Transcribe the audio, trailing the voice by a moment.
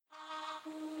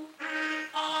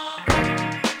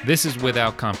This is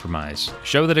Without Compromise, a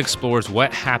show that explores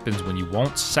what happens when you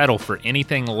won't settle for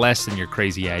anything less than your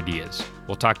crazy ideas.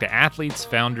 We'll talk to athletes,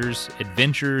 founders,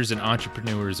 adventurers, and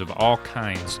entrepreneurs of all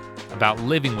kinds about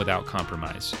living without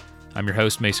compromise. I'm your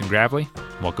host, Mason Gravely.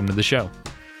 Welcome to the show.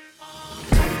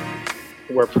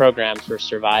 We're programmed for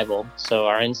survival, so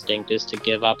our instinct is to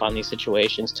give up on these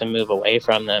situations, to move away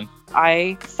from them.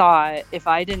 I thought if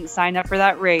I didn't sign up for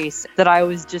that race, that I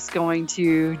was just going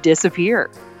to disappear.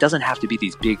 It doesn't have to be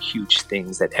these big, huge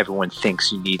things that everyone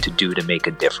thinks you need to do to make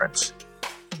a difference.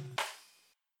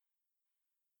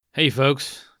 Hey,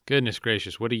 folks. Goodness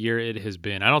gracious, what a year it has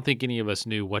been. I don't think any of us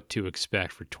knew what to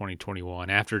expect for 2021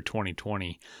 after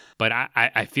 2020, but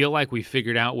I feel like we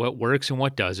figured out what works and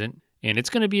what doesn't. And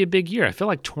it's going to be a big year. I feel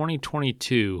like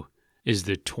 2022 is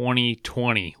the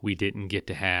 2020 we didn't get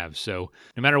to have. So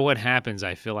no matter what happens,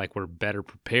 I feel like we're better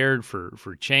prepared for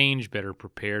change, better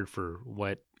prepared for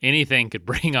what anything could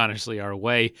bring, honestly, our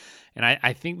way. And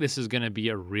I think this is going to be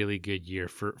a really good year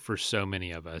for so many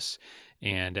of us.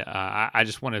 And I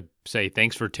just want to say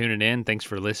thanks for tuning in. Thanks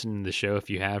for listening to the show if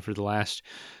you have for the last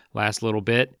little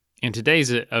bit. And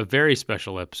today's a very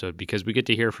special episode because we get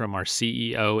to hear from our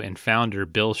CEO and founder,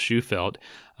 Bill Shufelt,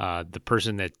 the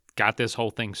person that got this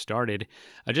whole thing started,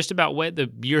 just about what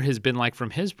the year has been like from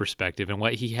his perspective and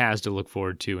what he has to look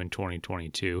forward to in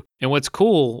 2022. And what's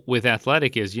cool with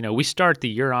Athletic is, we start the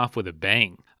year off with a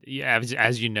bang.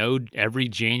 As you know, every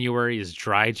January is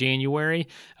Dry January,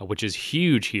 which is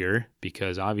huge here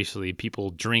because obviously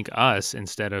people drink us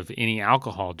instead of any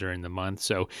alcohol during the month.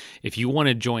 So if you want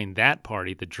to join that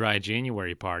party, the Dry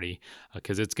January party,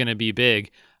 because it's going to be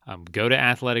big, go to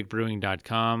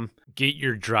athleticbrewing.com, get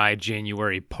your Dry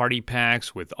January party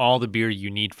packs with all the beer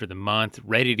you need for the month,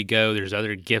 ready to go. There's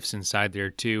other gifts inside there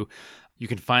too. You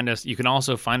can find us. You can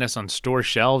also find us on store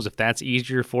shelves if that's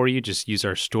easier for you. Just use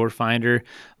our store finder,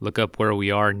 look up where we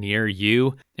are near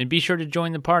you, and be sure to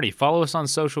join the party. Follow us on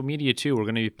social media too. We're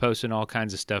going to be posting all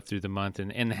kinds of stuff through the month, and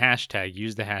the hashtag.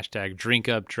 Use the hashtag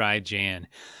DrinkUpDryJan.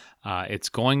 It's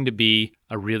going to be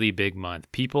a really big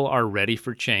month. People are ready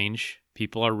for change.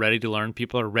 People are ready to learn.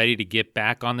 People are ready to get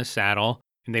back on the saddle.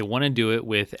 And they want to do it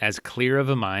with as clear of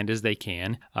a mind as they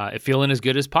can, feeling as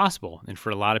good as possible. And for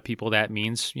a lot of people, that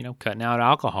means, cutting out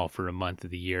alcohol for a month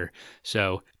of the year.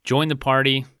 So join the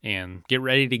party and get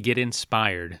ready to get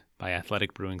inspired by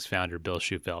Athletic Brewing's founder, Bill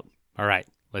Shufelt. All right,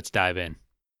 let's dive in.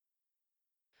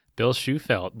 Bill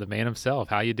Shufelt, the man himself.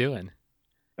 How you doing?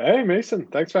 Hey, Mason.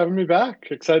 Thanks for having me back.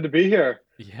 Excited to be here.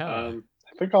 Yeah.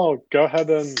 I think I'll go ahead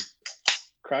and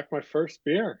crack my first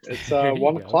beer. It's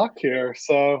 1 o'clock here,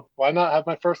 so why not have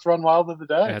my first run wild of the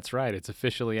day? That's right. It's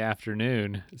officially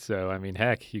afternoon. So,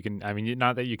 heck, you can,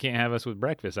 not that you can't have us with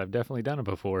breakfast. I've definitely done it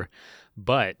before,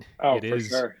 but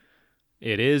sure.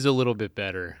 It is a little bit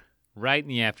better right in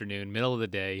the afternoon, middle of the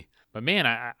day. But man,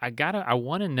 I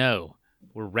want to know,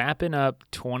 we're wrapping up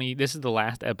this is the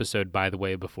last episode, by the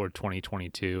way, before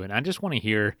 2022. And I just want to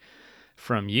hear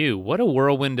from you. What a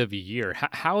whirlwind of a year.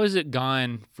 How has it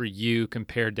gone for you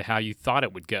compared to how you thought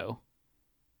it would go?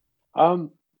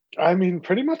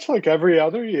 Pretty much like every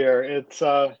other year. It's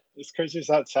as crazy as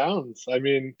that sounds.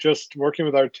 Just working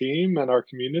with our team and our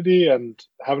community and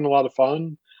having a lot of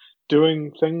fun,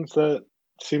 doing things that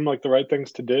seem like the right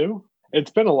things to do.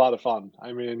 It's been a lot of fun.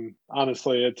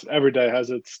 Honestly, it's every day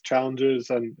has its challenges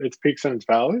and its peaks and its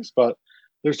valleys, but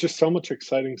there's just so much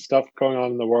exciting stuff going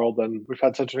on in the world, and we've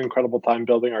had such an incredible time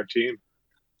building our team.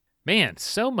 Man,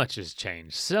 so much has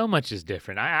changed. So much is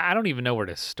different. I don't even know where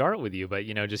to start with you, but,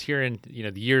 just hearing,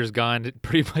 the year's gone,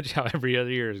 pretty much how every other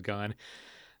year has gone.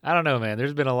 I don't know, man.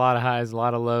 There's been a lot of highs, a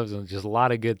lot of lows, and just a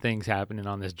lot of good things happening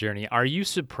on this journey. Are you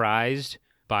surprised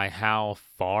by how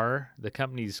far the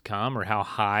company's come or how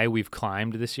high we've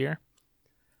climbed this year?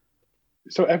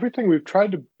 So everything we've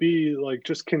tried to be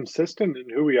just consistent in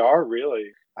who we are, really.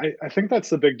 I think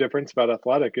that's the big difference about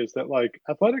Athletic is that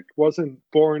Athletic wasn't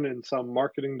born in some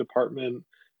marketing department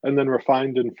and then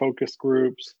refined in focus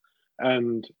groups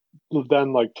and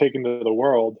then taken to the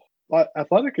world.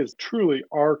 Athletic is truly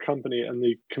our company and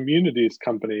the community's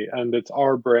company, and it's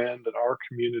our brand and our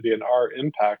community and our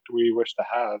impact we wish to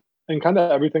have. And kind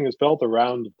of everything is built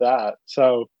around that.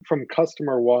 So from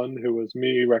customer one, who was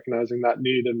me recognizing that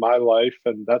need in my life,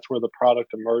 and that's where the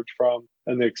product emerged from,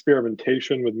 and the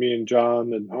experimentation with me and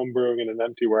John and homebrewing in an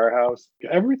empty warehouse,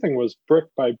 everything was brick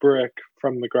by brick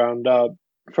from the ground up,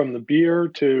 from the beer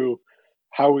to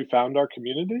how we found our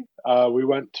community. We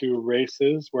went to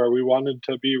races where we wanted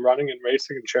to be running and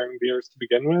racing and sharing beers to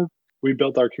begin with. We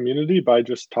built our community by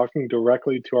just talking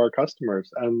directly to our customers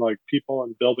and people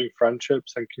and building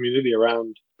friendships and community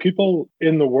around people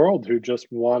in the world who just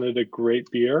wanted a great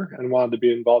beer and wanted to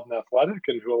be involved in athletic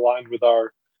and who aligned with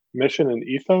our mission and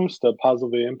ethos to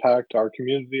positively impact our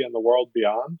community and the world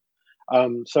beyond.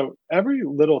 So every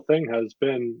little thing has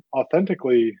been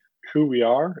authentically who we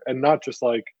are and not just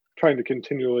like trying to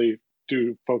continually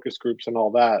do focus groups and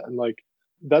all that. And like,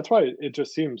 that's why it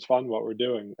just seems fun what we're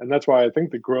doing. And that's why I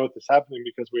think the growth is happening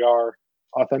because we are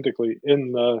authentically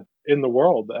in the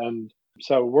world. And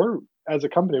so we're, as a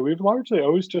company, we've largely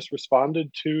always just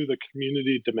responded to the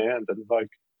community demand. And like,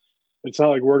 it's not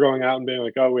like we're going out and being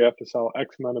like, oh, we have to sell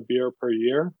X amount of beer per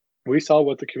year. We sell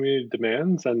what the community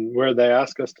demands and where they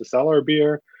ask us to sell our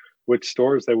beer, which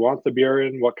stores they want the beer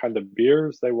in, what kind of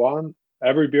beers they want.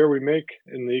 Every beer we make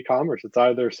in the e-commerce, it's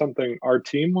either something our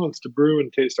team wants to brew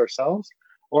and taste ourselves,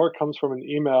 or it comes from an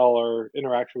email or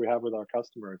interaction we have with our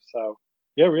customers. So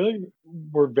yeah, really,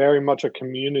 we're very much a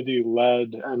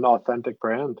community-led and authentic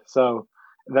brand. So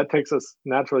that takes us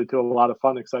naturally to a lot of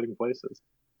fun, exciting places.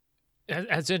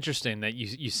 That's interesting that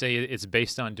you say it's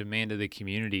based on demand of the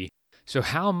community. So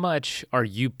how much are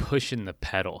you pushing the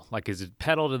pedal? Like, is it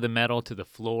pedal to the metal to the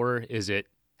floor? Is it,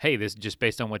 hey, this is just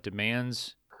based on what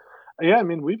demands? Yeah, I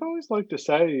mean, we've always liked to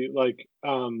say, like,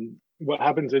 what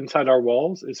happens inside our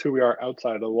walls is who we are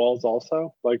outside of the walls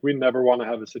also. Like, we never want to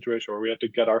have a situation where we have to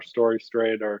get our story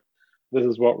straight or this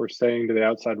is what we're saying to the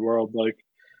outside world. Like,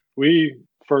 we,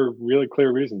 for really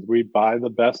clear reasons, we buy the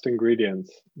best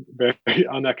ingredients very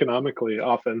uneconomically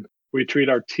often. We treat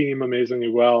our team amazingly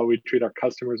well. We treat our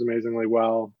customers amazingly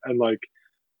well. And like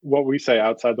what we say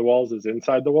outside the walls is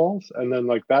inside the walls. And then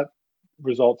like that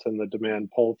results in the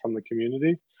demand pull from the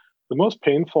community. The most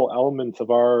painful elements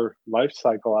of our life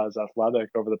cycle as athletic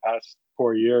over the past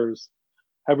 4 years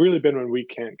have really been when we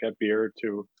can't get beer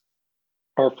to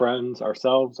our friends,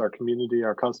 ourselves, our community,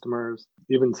 our customers,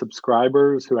 even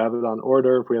subscribers who have it on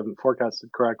order if we haven't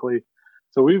forecasted correctly.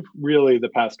 So we've really, the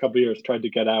past couple of years, tried to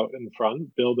get out in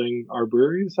front, building our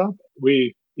breweries up.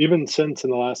 We, even since in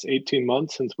the last 18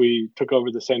 months, since we took over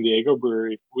the San Diego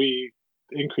brewery, we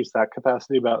increased that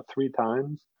capacity about 3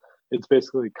 times. It's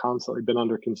basically constantly been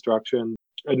under construction.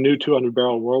 A new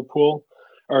 200-barrel whirlpool,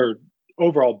 our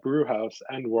overall brew house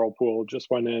and whirlpool just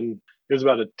went in. It was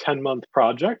about a 10-month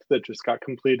project that just got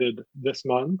completed this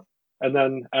month. And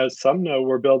then, as some know,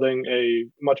 we're building a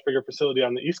much bigger facility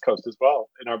on the East Coast as well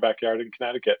in our backyard in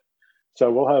Connecticut.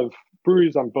 So we'll have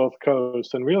breweries on both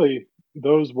coasts. And really,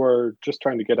 those were just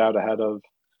trying to get out ahead of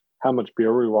how much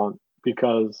beer we want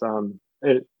because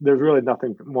there's really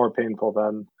nothing more painful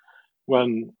than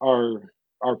when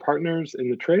our partners in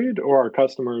the trade or our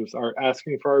customers are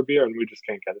asking for our beer and we just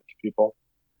can't get it to people.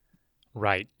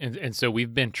 Right. And so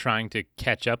we've been trying to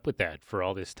catch up with that for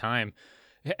all this time.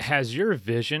 Has your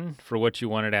vision for what you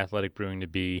wanted Athletic Brewing to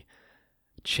be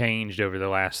changed over the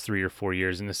last 3 or 4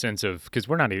 years in the sense of, because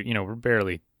we're not,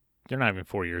 they're not even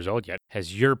 4 years old yet.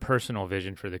 Has your personal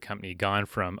vision for the company gone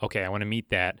from, okay, I want to meet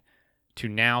that, to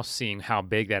now seeing how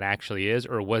big that actually is?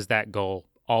 Or was that goal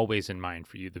always in mind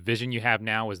for you? The vision you have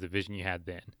now was the vision you had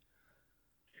then?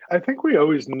 I think we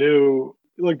always knew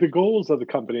like the goals of the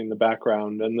company in the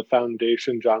background and the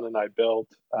foundation John and I built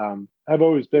have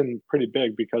always been pretty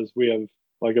big because we have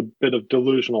like a bit of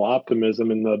delusional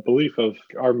optimism in the belief of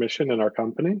our mission and our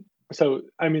company. So,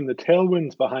 I mean, the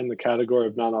tailwinds behind the category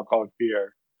of non-alcoholic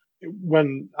beer,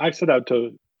 when I set out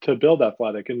to build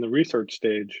Athletic in the research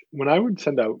stage, when I would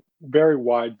send out very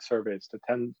wide surveys to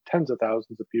tens of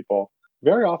thousands of people,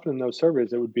 very often in those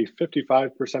surveys, it would be 55%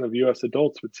 of US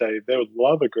adults would say they would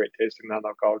love a great tasting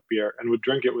non-alcoholic beer and would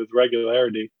drink it with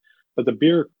regularity. But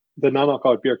the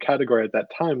non-alcoholic beer category at that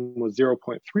time was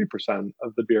 0.3%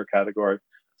 of the beer category.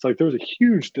 So like there was a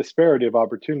huge disparity of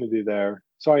opportunity there.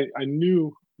 So I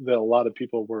knew that a lot of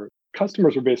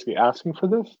customers were basically asking for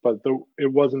this, but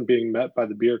it wasn't being met by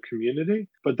the beer community.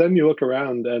 But then you look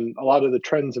around and a lot of the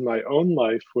trends in my own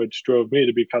life, which drove me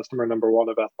to be customer number one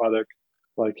of Athletic,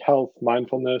 like health,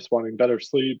 mindfulness, wanting better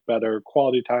sleep, better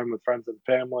quality time with friends and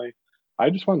family.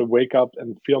 I just wanted to wake up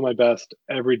and feel my best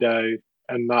every day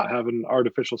and not have an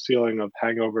artificial ceiling of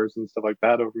hangovers and stuff like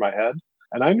that over my head.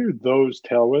 And I knew those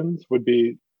tailwinds would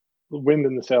be wind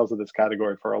in the sails of this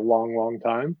category for a long, long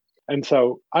time. And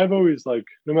so I've always like,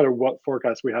 no matter what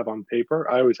forecast we have on paper,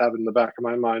 I always have in the back of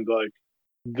my mind, like,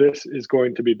 this is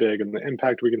going to be big and the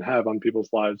impact we can have on people's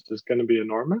lives is going to be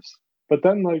enormous. But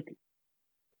then like,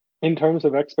 in terms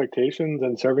of expectations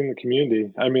and serving the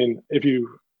community, I mean, if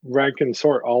you rank and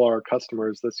sort all our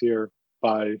customers this year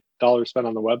by dollars spent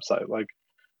on the website, like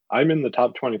I'm in the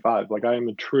top 25. Like I am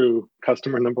a true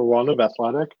customer number one of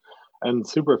Athletic and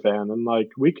super fan. And like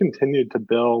we continued to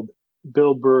build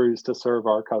build breweries to serve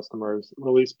our customers,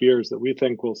 release beers that we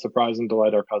think will surprise and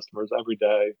delight our customers every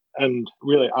day. And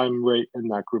really, I'm right in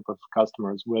that group of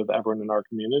customers with everyone in our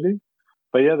community.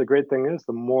 But yeah, the great thing is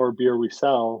the more beer we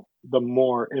sell, the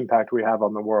more impact we have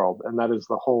on the world. And that is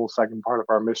the whole second part of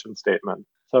our mission statement.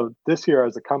 So this year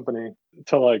as a company,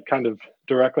 to like kind of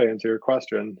directly answer your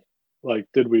question, like,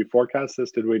 did we forecast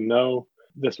this? Did we know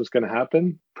this was going to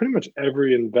happen? Pretty much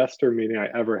every investor meeting I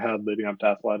ever had leading up to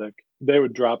Athletic, they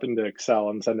would drop into Excel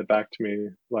and send it back to me,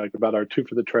 like about our Two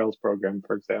for the Trails program,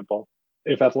 for example.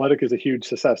 If Athletic is a huge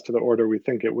success to the order we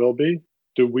think it will be,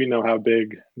 do we know how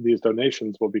big these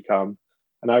donations will become?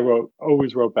 And I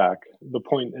always wrote back, the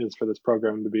point is for this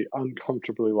program to be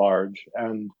uncomfortably large.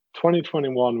 And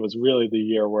 2021 was really the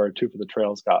year where Two for the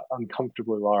Trails got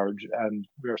uncomfortably large. And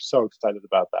we are so excited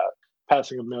about that.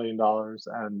 Passing $1 million.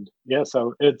 And yeah,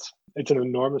 so it's an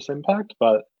enormous impact,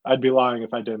 but I'd be lying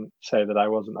if I didn't say that I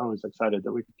wasn't always excited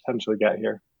that we could potentially get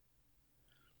here.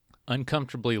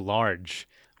 Uncomfortably large.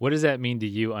 What does that mean to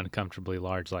you, uncomfortably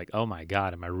large? Like, oh my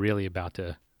God, am I really about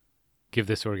to give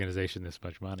this organization this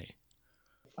much money?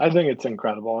 I think it's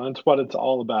incredible, and it's what it's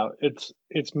all about.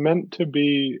 It's meant to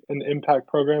be an impact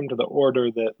program to the order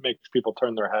that makes people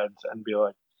turn their heads and be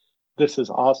like, this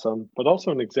is awesome, but also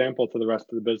an example to the rest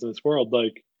of the business world.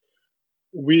 Like,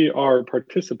 we are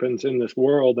participants in this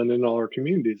world and in all our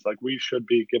communities. Like, we should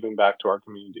be giving back to our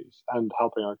communities and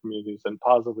helping our communities and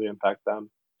positively impact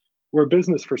them. Where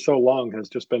business for so long has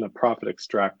just been a profit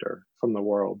extractor from the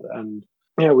world. And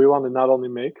yeah, we want to not only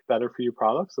make better for you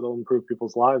products that'll improve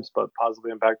people's lives, but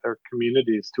positively impact their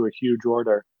communities to a huge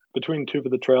order. Between Two for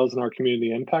the Trails and our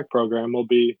community impact program will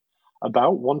be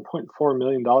about $1.4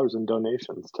 million in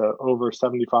donations to over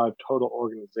 75 total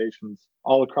organizations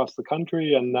all across the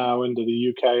country and now into the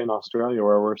UK and Australia,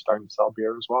 where we're starting to sell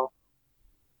beer as well.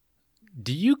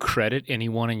 Do you credit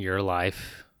anyone in your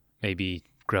life, maybe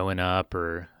growing up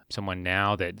or someone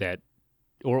now that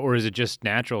or is it just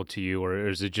natural to you, or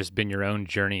has it just been your own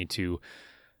journey to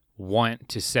want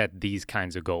to set these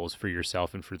kinds of goals for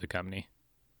yourself and for the company?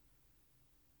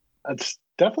 That's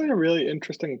definitely a really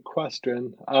interesting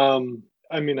question.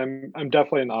 I mean, I'm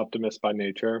definitely an optimist by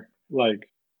nature. Like,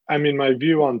 I mean, my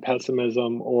view on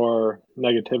pessimism or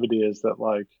negativity is that,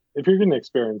 like, if you're going to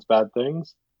experience bad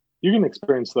things, you can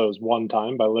experience those one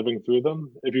time by living through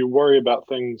them. If you worry about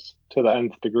things to the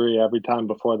nth degree every time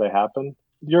before they happen,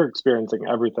 you're experiencing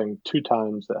everything two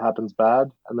times that happens bad,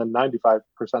 and then 95%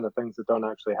 of things that don't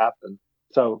actually happen.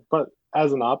 So, but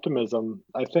as an optimism,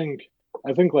 I think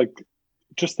like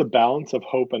just the balance of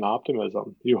hope and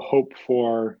optimism. You hope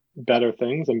for better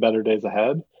things and better days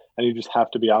ahead, and you just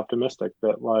have to be optimistic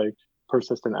that like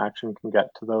persistent action can get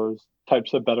to those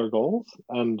types of better goals.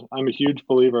 And I'm a huge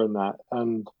believer in that.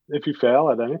 And if you fail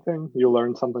at anything, you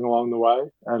learn something along the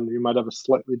way, and you might have a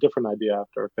slightly different idea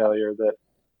after a failure that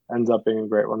ends up being a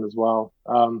great one as well.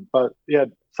 But yeah,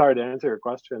 sorry to answer your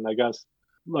question. I guess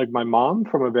like my mom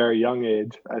from a very young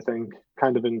age, I think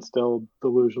kind of instilled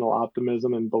delusional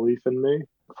optimism and belief in me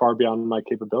far beyond my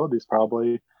capabilities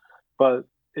probably. But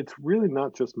it's really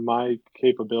not just my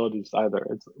capabilities either.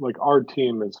 It's like our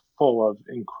team is full of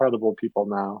incredible people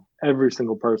now. Every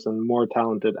single person more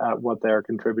talented at what they're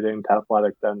contributing to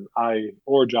Athletic than I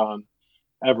or John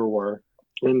ever were.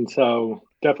 And so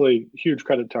definitely huge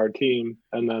credit to our team.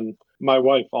 And then my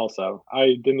wife also.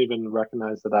 I didn't even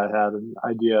recognize that I had an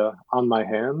idea on my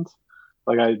hands.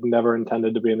 Like, I never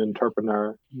intended to be an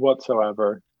entrepreneur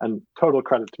whatsoever. And total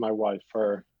credit to my wife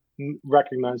for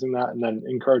recognizing that and then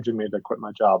encouraging me to quit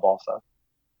my job also.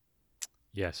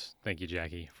 Yes. Thank you,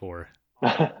 Jackie, for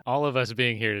all of us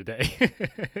being here today.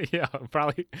 Yeah,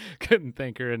 probably couldn't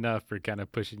thank her enough for kind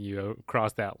of pushing you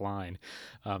across that line.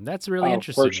 That's really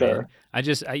interesting, for sure.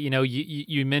 Man.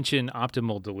 You mentioned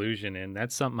optimal delusion, and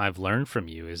that's something I've learned from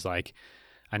you is like,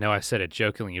 I know I said it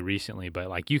jokingly recently, but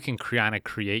like you can kind of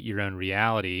create your own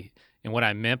reality. And what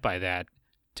I meant by that,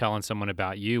 telling someone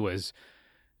about you, was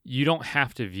you don't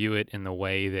have to view it in the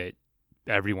way that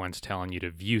everyone's telling you to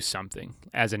view something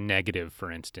as a negative, for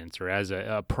instance, or as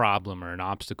a problem or an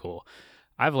obstacle.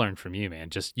 I've learned from you, man,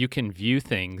 just you can view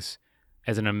things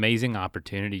as an amazing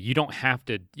opportunity. You don't have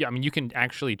to, I mean, you can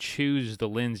actually choose the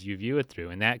lens you view it through,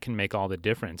 and that can make all the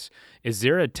difference. Is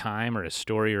there a time or a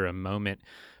story or a moment,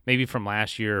 maybe from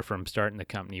last year or from starting the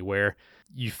company, where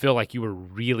you feel like you were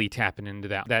really tapping into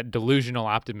that delusional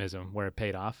optimism where it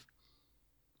paid off?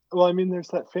 Well, I mean, there's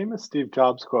that famous Steve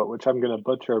Jobs quote, which I'm going to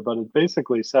butcher, but it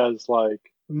basically says, like,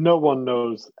 no one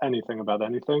knows anything about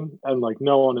anything, and, like,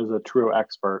 no one is a true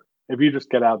expert. If you just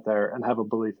get out there and have a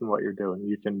belief in what you're doing,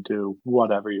 you can do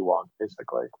whatever you want,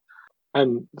 basically.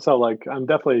 And so, like, I'm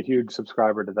definitely a huge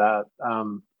subscriber to that.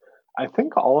 I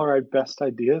think all our best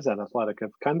ideas at Athletic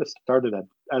have kind of started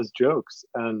as jokes,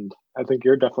 and I think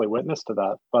you're definitely witness to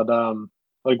that. But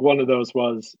like one of those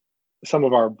was some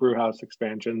of our brew house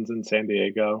expansions in San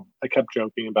Diego. I kept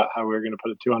joking about how we were going to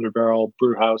put a 200-barrel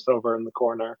brew house over in the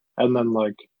corner, and then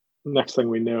like next thing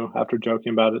we knew, after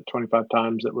joking about it 25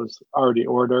 times, it was already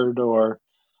ordered, or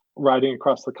riding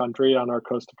across the country on our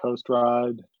coast to coast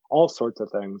ride, all sorts of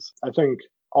things. I think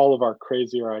all of our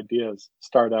crazier ideas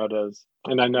start out as,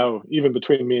 and I know even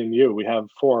between me and you, we have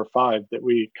 4 or 5 that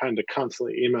we kind of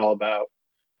constantly email about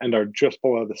and are just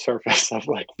below the surface of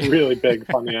like really big,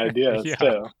 funny ideas Yeah.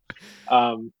 too.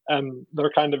 And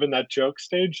they're kind of in that joke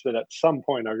stage that at some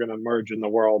point are going to emerge in the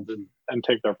world and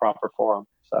take their proper form.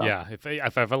 So Yeah,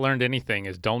 if I've learned anything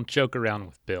is don't joke around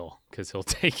with Bill because he'll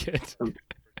take it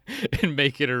and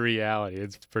make it a reality.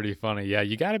 It's pretty funny. Yeah,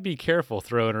 you got to be careful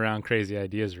throwing around crazy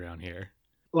ideas around here.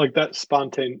 like that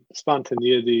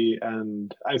spontaneity,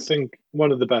 and I think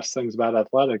one of the best things about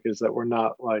Athletic is that we're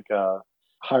not like a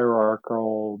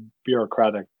hierarchical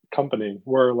bureaucratic company.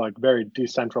 We're like very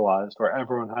decentralized, where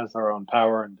everyone has their own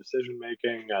power and decision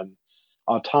making and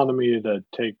autonomy to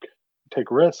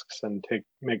take risks and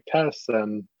make tests.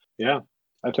 And yeah,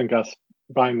 I think us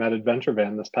buying that adventure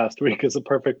van this past week is a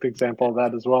perfect example of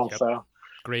that as well. Yep. So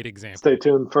Great example. stay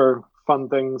tuned for fun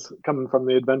things coming from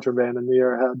the adventure van in the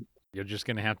year ahead. You're just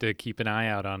going to have to keep an eye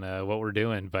out on what we're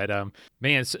doing. But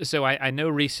man, so I know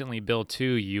recently, Bill,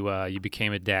 too, you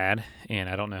became a dad, and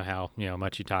I don't know how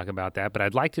much you talk about that, but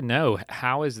I'd like to know,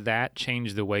 how has that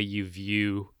changed the way you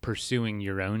view pursuing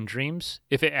your own dreams,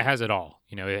 if it has at all?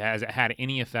 Has it had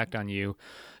any effect on you,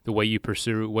 the way you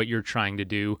pursue what you're trying to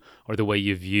do, or the way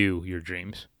you view your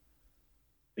dreams?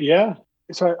 Yeah.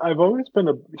 So I've always been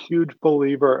a huge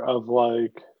believer of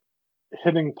like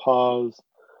hitting pause,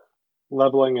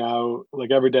 leveling out.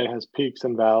 Like every day has peaks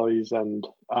and valleys, and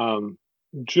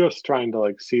just trying to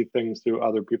like see things through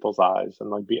other people's eyes and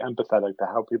like be empathetic to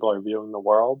how people are viewing the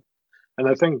world. And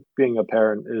I think being a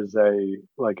parent is a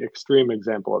like extreme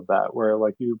example of that, where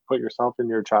like you put yourself in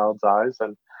your child's eyes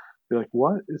and you're like,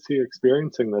 what is he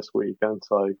experiencing this week? And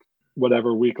it's like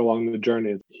whatever week along the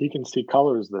journey, he can see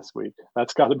colors this week.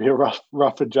 That's got to be a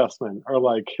rough adjustment. Or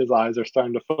like his eyes are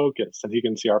starting to focus and he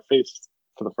can see our face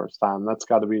for the first time. That's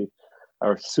got to be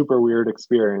a super weird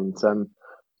experience. And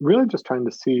really just trying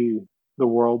to see the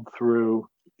world through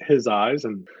his eyes.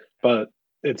 But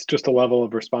it's just a level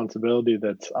of responsibility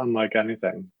that's unlike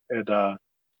anything.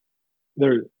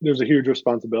 There's a huge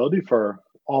responsibility for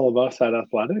all of us at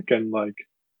Athletic, and like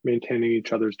maintaining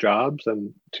each other's jobs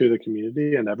and to the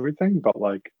community and everything. But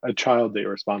like a child that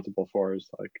you're responsible for is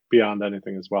like beyond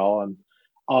anything as well, and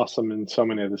awesome in so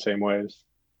many of the same ways.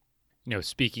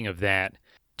 Speaking of that,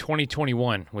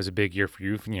 2021 was a big year for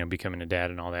you, becoming a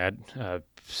dad and all that.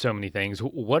 So many things.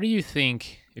 What do you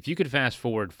think, if you could fast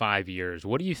forward 5 years,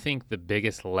 what do you think the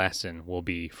biggest lesson will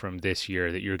be from this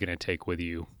year that you're going to take with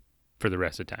you for the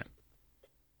rest of the time?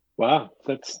 Wow,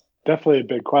 that's definitely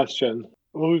a big question.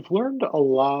 Well, we've learned a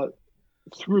lot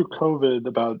through COVID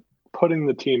about putting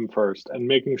the team first and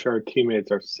making sure our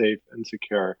teammates are safe and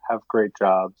secure, have great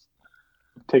jobs,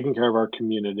 taking care of our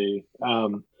community,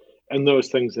 and those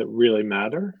things that really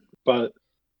matter. But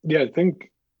yeah,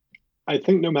 I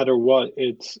think no matter what,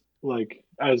 it's like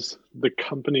as the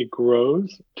company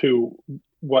grows to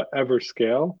whatever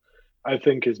scale, I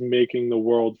think is making the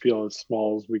world feel as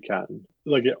small as we can.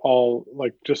 Like it all,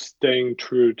 like just staying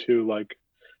true to like,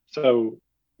 so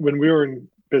when we were in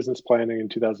business planning in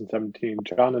 2017,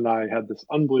 John and I had this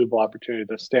unbelievable opportunity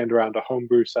to stand around a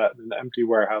homebrew set in an empty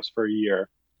warehouse for a year.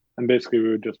 And basically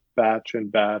we would just batch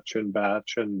and batch and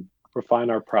batch and refine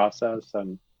our process.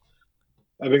 And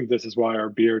I think this is why our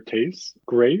beer tastes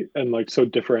great and like so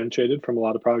differentiated from a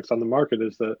lot of products on the market,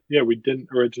 is that, yeah, we didn't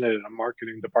originate in a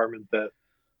marketing department that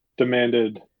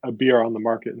demanded a beer on the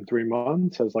market in 3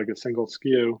 months as like a single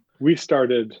SKU. We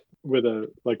started with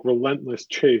a like relentless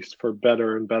chase for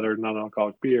better and better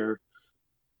non-alcoholic beer.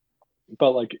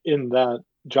 But like in that,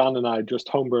 John and I just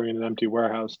homebrewing in an empty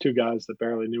warehouse, 2 guys that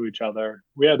barely knew each other.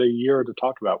 We had a year to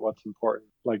talk about what's important.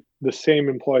 Like the same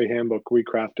employee handbook we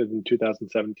crafted in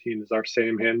 2017 is our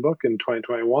same handbook in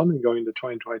 2021 and going into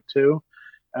 2022.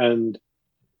 And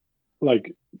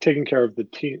like taking care of the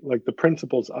team, like the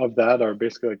principles of that are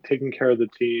basically like taking care of the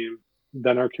team,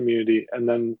 then our community, and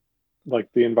then like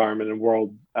the environment and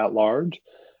world at large.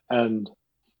 And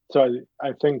so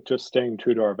I think just staying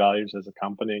true to our values as a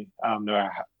company, no matter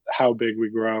how big we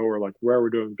grow or like where we're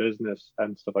doing business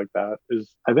and stuff like that,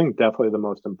 is I think definitely the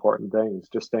most important thing, is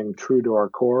just staying true to our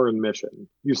core and mission.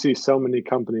 You see so many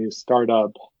companies start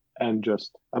up and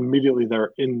just immediately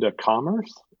they're into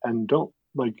commerce and don't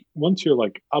like once you're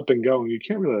like up and going, you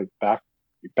can't really like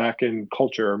back in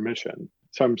culture or mission.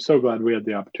 So I'm so glad we had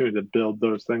the opportunity to build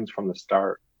those things from the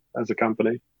start as a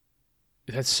company.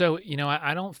 That's so,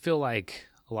 I don't feel like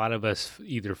a lot of us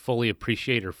either fully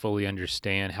appreciate or fully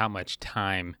understand how much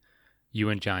time you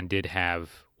and John did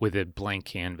have with a blank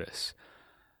canvas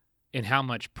and how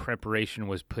much preparation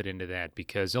was put into that,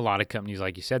 because a lot of companies,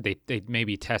 like you said, they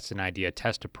maybe test an idea,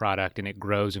 test a product, and it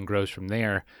grows and grows from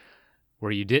there,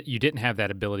 where you didn't have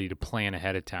that ability to plan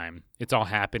ahead of time. It's all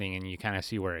happening and you kind of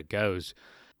see where it goes.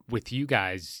 With you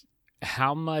guys,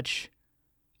 how much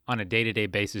on a day-to-day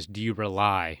basis do you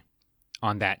rely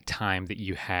on that time that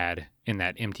you had in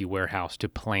that empty warehouse to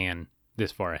plan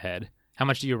this far ahead? How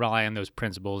much do you rely on those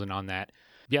principles and on that,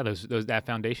 that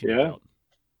foundation you Yeah. built?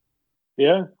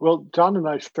 Yeah. Well, John and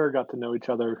I sure got to know each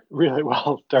other really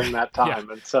well during that Yeah. time.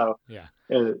 And so Yeah.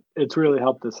 it's really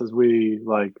helped us as we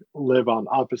like live on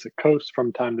opposite coasts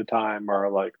from time to time or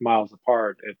like miles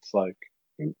apart. It's like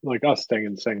us staying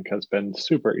in sync has been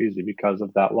super easy because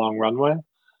of that long runway.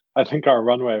 I think our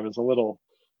runway was a little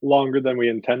longer than we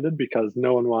intended because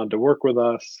no one wanted to work with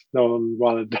us. No one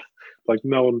wanted, like,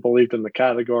 no one believed in the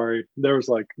category. There was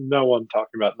like no one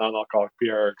talking about non-alcoholic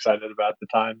beer or excited about it at the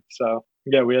time. So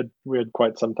yeah, we had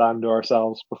quite some time to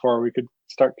ourselves before we could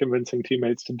start convincing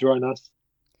teammates to join us.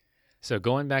 So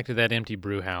going back to that empty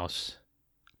brew house,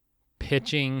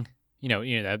 pitching,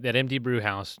 that empty brew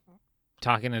house,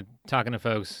 talking to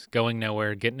folks, going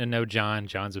nowhere, getting to know John.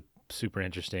 John's a super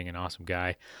interesting and awesome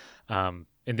guy. And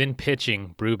then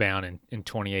pitching Brewbound in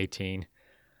 2018.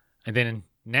 And then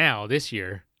now this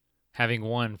year, having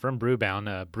won from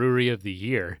Brewbound, Brewery of the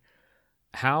Year.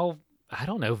 How, I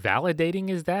don't know, validating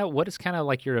is that? What is kind of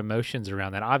like your emotions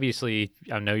around that? Obviously,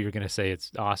 I know you're going to say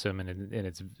it's awesome and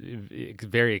it's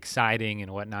very exciting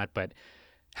and whatnot, but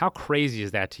how crazy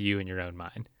is that to you in your own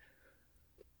mind?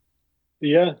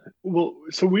 Yeah. Well,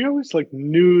 so we always like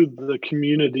knew the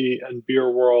community and beer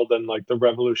world and like the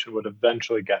revolution would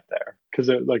eventually get there because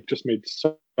it like just made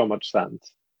so much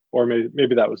sense. Or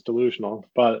maybe that was delusional,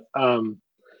 but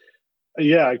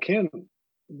yeah, I can't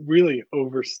really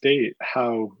overstate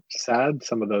how sad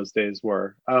some of those days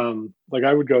were. Like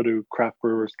I would go to Craft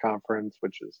Brewers Conference,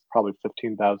 which is probably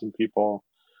 15,000 people,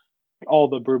 all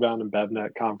the Brewbound and BevNet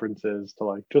conferences to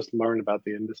like just learn about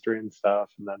the industry and stuff,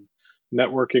 and then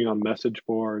networking on message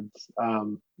boards,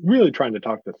 really trying to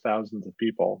talk to thousands of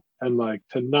people and like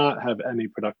to not have any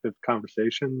productive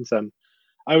conversations. And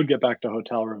I would get back to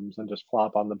hotel rooms and just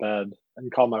flop on the bed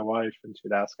and call my wife and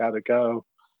she'd ask how'd it go.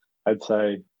 I'd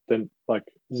say then like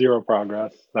zero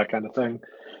progress, that kind of thing.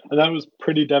 And that was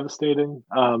pretty devastating.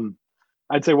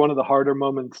 I'd say one of the harder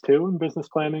moments too in business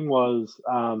planning was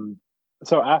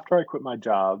so after I quit my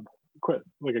job, quit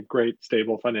like a great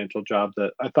stable financial job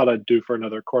that I thought I'd do for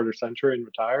another quarter century and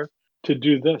retire, to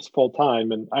do this full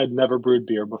time. And I'd never brewed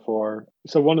beer before.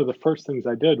 So one of the first things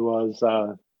I did was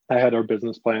I had our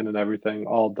business plan and everything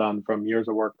all done from years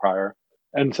of work prior.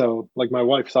 And so like my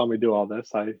wife saw me do all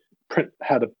this. I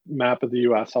had a map of the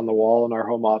US on the wall in our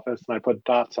home office and I put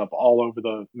dots up all over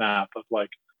the map of like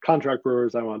contract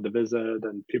brewers I wanted to visit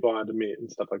and people I wanted to meet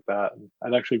and stuff like that. And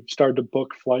I'd actually started to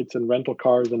book flights and rental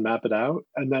cars and map it out.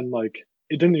 And then like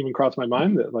it didn't even cross my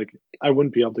mind that like I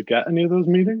wouldn't be able to get any of those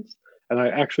meetings. And I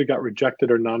actually got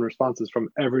rejected or non-responses from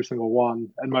every single one.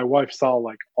 And my wife saw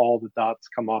like all the dots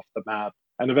come off the map.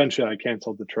 And eventually I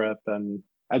canceled the trip. And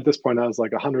at this point I was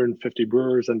like 150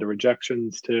 brewers into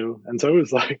rejections too. And so it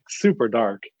was like super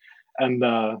dark. And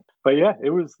but yeah,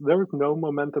 there was no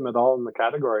momentum at all in the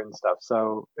category and stuff.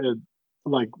 So it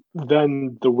like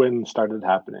then the win started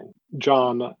happening.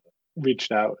 John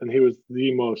reached out and he was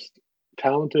the most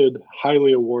talented,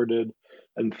 highly awarded,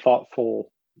 and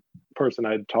thoughtful person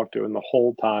I'd talked to in the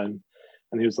whole time.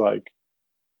 And he was like,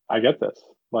 I get this.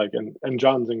 Like and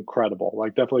John's incredible.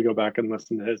 Like definitely go back and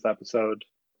listen to his episode.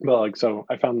 But like so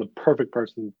I found the perfect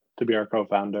person to be our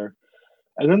co-founder.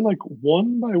 And then like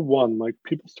one by one, like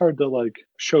people started to like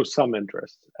show some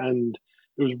interest and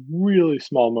it was really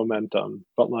small momentum.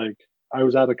 But like I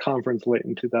was at a conference late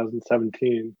in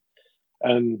 2017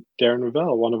 and Darren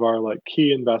Ravel, one of our like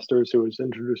key investors who has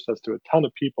introduced us to a ton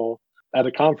of people at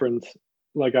a conference,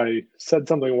 like I said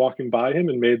something walking by him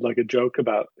and made like a joke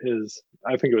about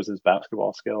I think it was his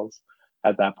basketball skills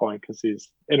at that point because he's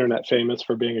internet famous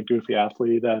for being a goofy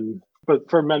athlete but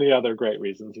for many other great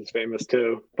reasons he's famous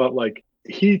too. But like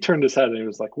he turned his head and he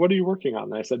was like, what are you working on?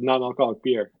 And I said, non-alcoholic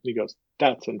beer. And he goes,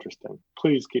 that's interesting.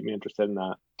 Please keep me interested in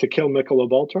that. To kill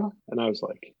Michelob Ultra? And I was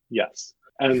like, yes.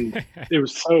 And it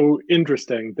was so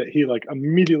interesting that he like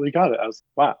immediately got it. I was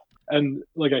wow. And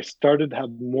like I started to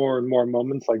have more and more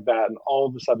moments like that. And all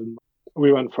of a sudden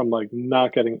we went from like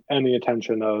not getting any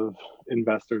attention of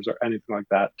investors or anything like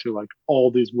that to like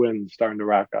all these wins starting to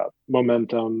rack up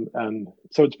momentum. And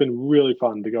so it's been really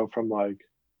fun to go from like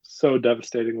so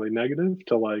devastatingly negative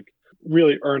to like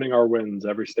really earning our wins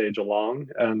every stage along.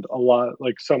 And a lot,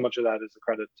 like so much of that is a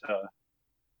credit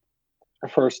to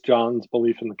first John's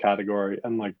belief in the category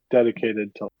and like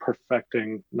dedicated to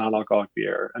perfecting non-alcoholic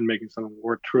beer and making something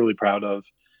we're truly proud of,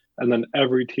 and then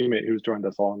every teammate who's joined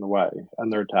us along the way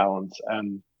and their talents.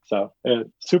 And so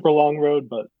super long road,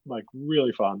 but like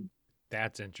really fun.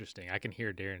 That's interesting. I can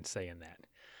hear Darren saying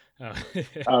that.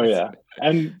 Oh yeah.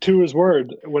 And to his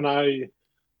word,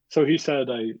 so he said,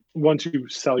 once you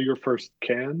sell your first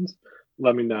cans,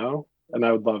 let me know. And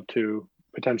I would love to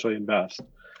potentially invest.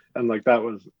 And like, that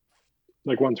was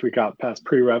like, once we got past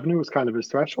pre-revenue was kind of his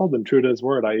threshold, and true to his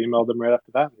word, I emailed him right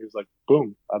after that. And he was like,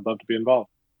 boom, I'd love to be involved.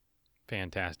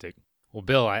 Fantastic. Well,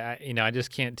 Bill, I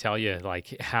just can't tell you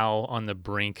like how on the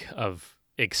brink of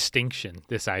extinction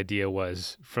this idea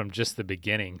was from just the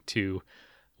beginning to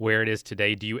where it is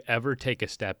today. Do you ever take a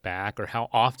step back, or how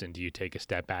often do you take a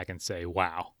step back and say,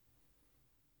 wow?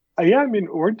 Yeah, I mean,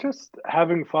 we're just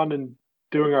having fun and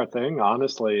doing our thing,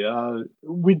 honestly.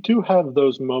 We do have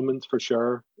those moments for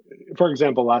sure. For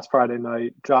example, last Friday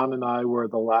night, John and I were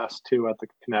the last two at the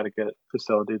Connecticut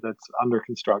facility that's under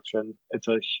construction. It's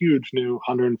a huge new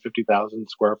 150,000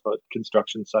 square foot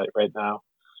construction site right now,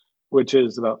 which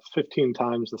is about 15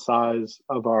 times the size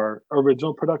of our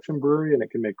original production brewery, and it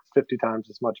can make 50 times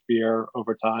as much beer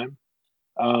over time.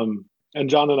 And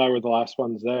John and I were the last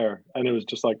ones there, and it was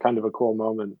just like kind of a cool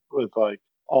moment with like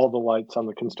all the lights on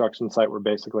the construction site were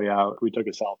basically out. We took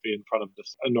a selfie in front of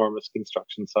this enormous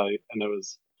construction site, and it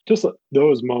was just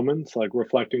those moments, like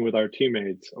reflecting with our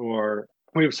teammates. Or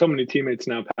we have so many teammates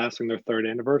now passing their third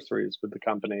anniversaries with the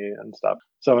company and stuff.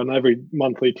 So in every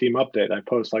monthly team update, I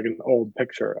post like an old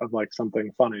picture of like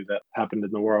something funny that happened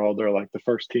in the world, or like the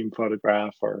first team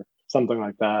photograph or something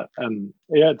like that. And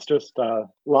yeah, it's just a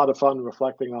lot of fun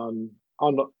reflecting on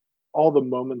all the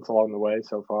moments along the way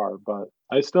so far. But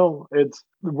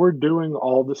we're doing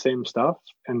all the same stuff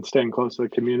and staying close to the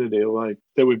community like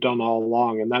that we've done all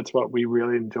along. And that's what we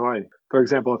really enjoy. For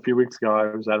example, a few weeks ago,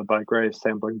 I was at a bike race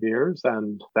sampling beers,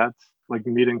 and that's like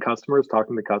meeting customers,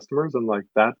 talking to customers. And like,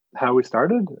 that's how we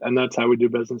started. And that's how we do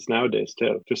business nowadays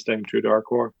too, just staying true to our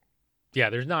core. Yeah,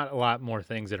 there's not a lot more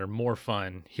things that are more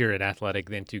fun here at Athletic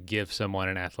than to give someone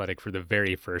an Athletic for the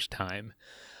very first time.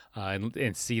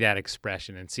 And see that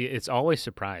expression, and see it's always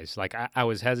surprised. Like I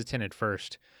was hesitant at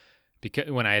first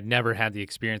because when I had never had the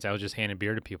experience, I was just handing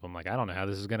beer to people. I'm like, I don't know how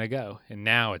this is going to go. And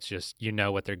now it's just, you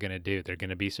know what they're going to do. They're going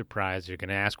to be surprised. They're going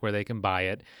to ask where they can buy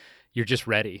it. You're just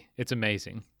ready. It's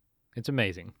amazing. It's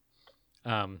amazing.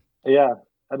 Yeah.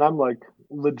 And I'm like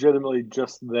legitimately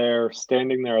just there,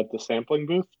 standing there at the sampling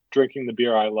booth, drinking the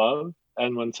beer I love.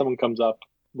 And when someone comes up,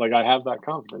 like I have that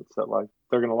confidence that like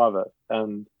they're going to love it.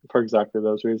 And for exactly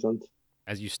those reasons.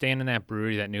 As you stand in that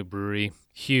brewery, that new brewery,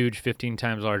 huge, 15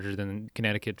 times larger than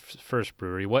Connecticut's first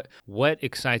brewery, what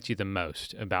excites you the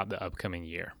most about the upcoming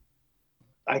year?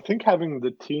 I think having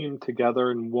the team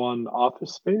together in one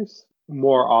office space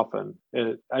more often.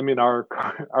 Our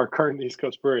current East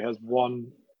Coast brewery has one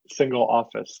single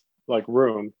office like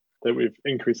room that we've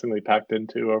increasingly packed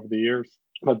into over the years.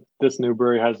 But this new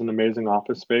brewery has an amazing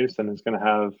office space and is going to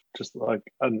have just like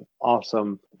an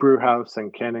awesome brew house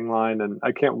and canning line. And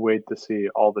I can't wait to see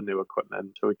all the new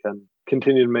equipment so we can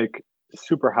continue to make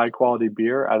super high quality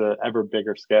beer at an ever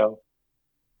bigger scale.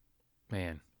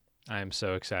 Man, I'm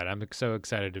so excited. I'm so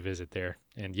excited to visit there.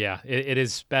 And yeah, it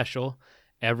is special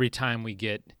every time we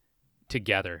get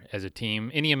together as a team,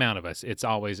 any amount of us. It's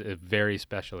always a very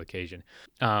special occasion.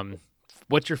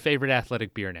 What's your favorite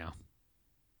Athletic beer now?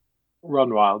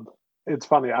 Run Wild. It's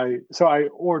funny. I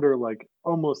order like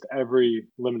almost every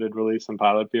limited release and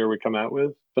pilot beer we come out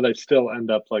with, but I still end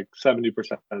up like 70%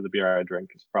 of the beer I drink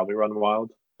is probably Run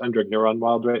Wild. I'm drinking a Run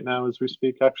Wild right now as we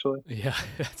speak, actually. Yeah,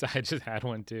 I just had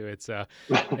one too. It's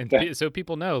so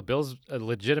people know Bill's a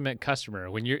legitimate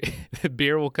customer. When the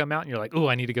beer will come out and you're like, oh,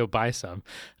 I need to go buy some.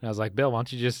 And I was like, Bill, why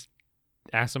don't you just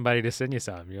ask somebody to send you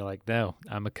some? You're like, no,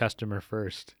 I'm a customer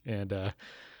first. And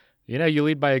you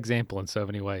lead by example in so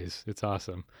many ways. It's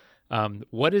awesome.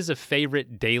 What is a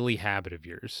favorite daily habit of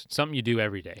yours? Something you do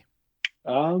every day?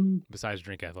 Besides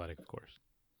drink Athletic, of course.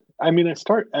 I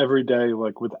start every day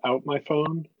like without my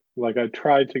phone. Like I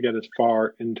try to get as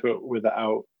far into it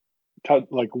without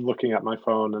like looking at my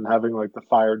phone and having like the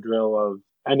fire drill of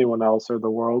anyone else or the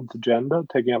world's agenda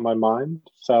taking up my mind.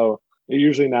 So it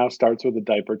usually now starts with a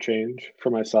diaper change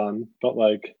for my son, but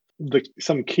like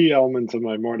some key elements of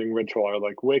my morning ritual are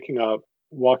like waking up,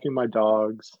 walking my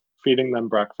dogs, feeding them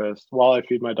breakfast. While I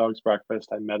feed my dogs breakfast,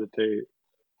 I meditate.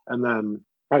 And then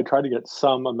I try to get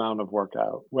some amount of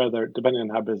workout, whether depending on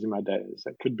how busy my day is.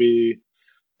 It could be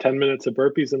 10 minutes of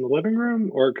burpees in the living room,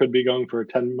 or it could be going for a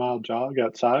 10-mile jog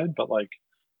outside, but like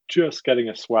just getting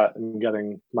a sweat and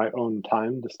getting my own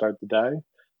time to start the day.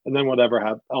 And then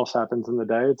whatever else happens in the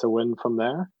day, it's a win from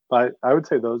there. But I would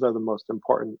say those are the most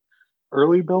important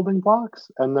early building blocks.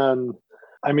 And then,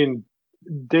 I mean,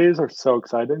 days are so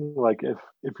exciting. Like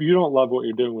if you don't love what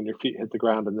you're doing when your feet hit the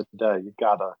ground in the day, you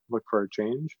gotta look for a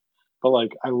change. But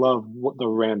like I love what the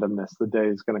randomness the day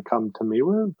is going to come to me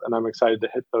with, and I'm excited to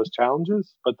hit those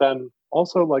challenges. But then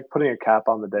also like putting a cap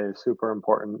on the day is super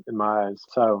important in my eyes.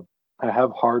 So I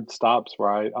have hard stops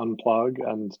where I unplug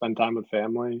and spend time with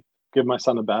family, give my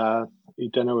son a bath,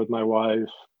 eat dinner with my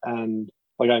wife, and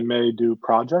like I may do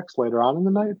projects later on in the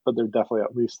night, but they're definitely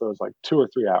at least those like 2 or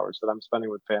 3 hours that I'm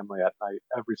spending with family at night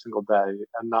every single day,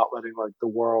 and not letting like the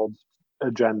world's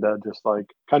agenda just like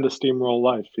kind of steamroll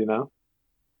life, you know?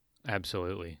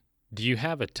 Absolutely. Do you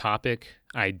have a topic,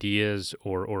 ideas,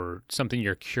 or something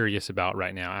you're curious about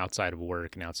right now outside of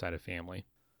work and outside of family?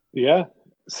 Yeah.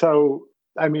 So,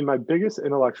 I mean, my biggest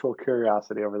intellectual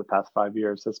curiosity over the past 5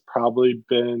 years has probably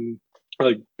been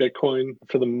like Bitcoin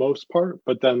for the most part,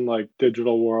 but then like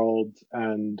digital worlds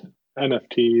and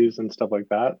NFTs and stuff like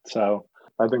that. So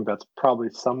I think that's probably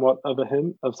somewhat of a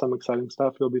hint of some exciting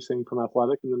stuff you'll be seeing from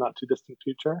Athletic in the not too distant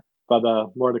future. But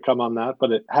more to come on that.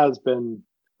 But it has been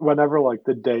whenever like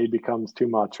the day becomes too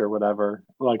much or whatever,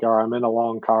 like, or I'm in a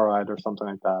long car ride or something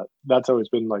like that, that's always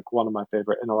been like one of my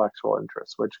favorite intellectual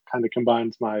interests, which kind of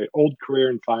combines my old career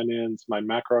in finance, my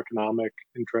macroeconomic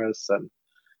interests,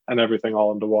 and everything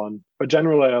all into one. But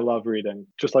generally, I love reading.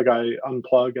 Just like I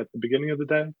unplug at the beginning of the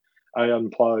day, I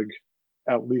unplug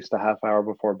at least a half hour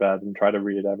before bed and try to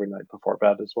read every night before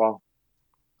bed as well.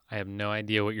 I have no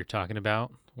idea what you're talking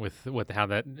about with how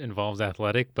that involves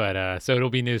Athletic, but so it'll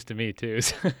be news to me too.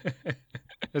 So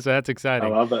that's I exciting.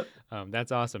 love it.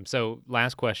 That's awesome. So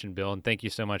last question, Bill, and thank you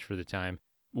so much for the time.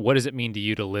 What does it mean to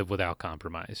you to live without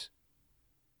compromise?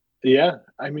 Yeah,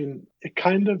 I mean, it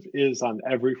kind of is on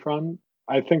every front.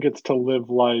 I think it's to live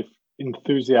life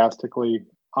enthusiastically,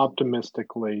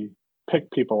 optimistically, pick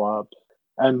people up,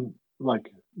 and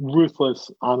like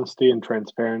ruthless honesty and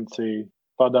transparency.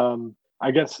 But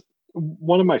I guess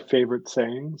one of my favorite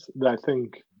sayings that I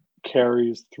think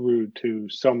carries through to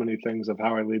so many things of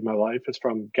how I lead my life is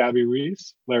from Gabby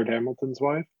Reese, Laird Hamilton's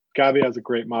wife. Gabby has a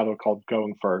great motto called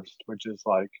going first, which is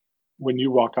like when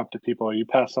you walk up to people, you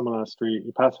pass someone on the street,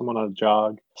 you pass someone on a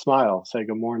jog, smile, say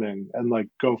good morning, and like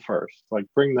go first. Like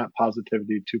bring that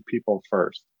positivity to people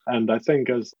first. And I think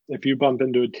as if you bump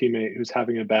into a teammate who's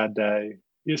having a bad day,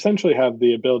 you essentially have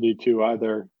the ability to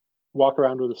either walk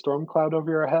around with a storm cloud over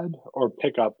your head or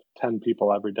pick up 10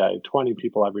 people every day, 20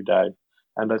 people every day.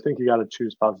 And I think you got to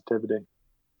choose positivity.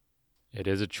 It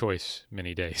is a choice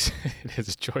many days. It is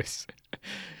a choice.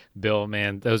 Bill,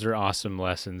 man, those are awesome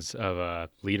lessons of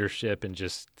leadership and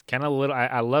just kind of little.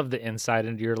 I love the insight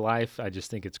into your life. I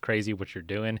just think it's crazy what you're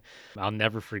doing. I'll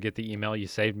never forget the email you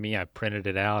saved me. I printed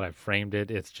it out. I framed it.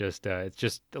 It's just a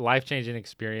life-changing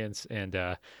experience. And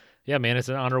yeah, man, it's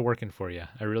an honor working for you.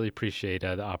 I really appreciate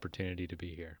the opportunity to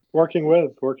be here. Working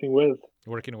with But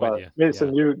you,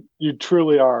 Mason. Yeah. You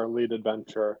truly are a lead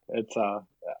adventure. It's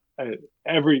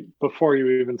before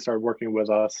you even started working with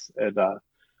us,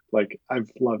 like I've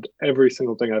loved every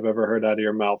single thing I've ever heard out of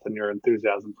your mouth and your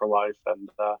enthusiasm for life. And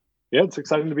yeah, it's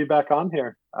exciting to be back on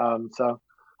here. So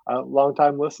long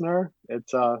time listener.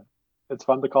 It's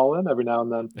fun to call in every now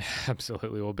and then.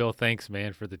 Absolutely. Well, Bill, thanks,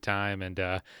 man, for the time. And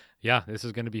yeah, this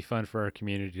is going to be fun for our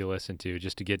community to listen to,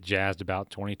 just to get jazzed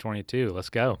about 2022. Let's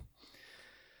go.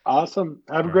 Awesome.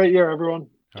 Have a All great year, everyone.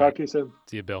 Talk right. to you soon.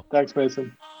 See you, Bill. Thanks,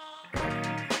 Mason.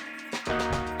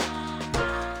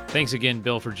 Thanks again,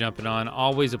 Bill, for jumping on.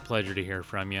 Always a pleasure to hear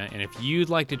from you. And if you'd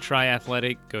like to try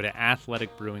Athletic, go to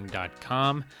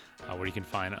athleticbrewing.com, where you can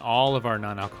find all of our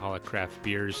non-alcoholic craft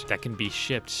beers that can be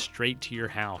shipped straight to your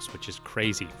house, which is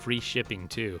crazy. Free shipping,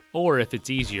 too. Or if it's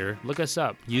easier, look us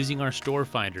up using our store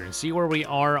finder and see where we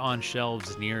are on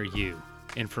shelves near you.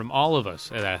 And from all of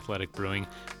us at Athletic Brewing,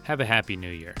 have a happy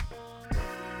new year.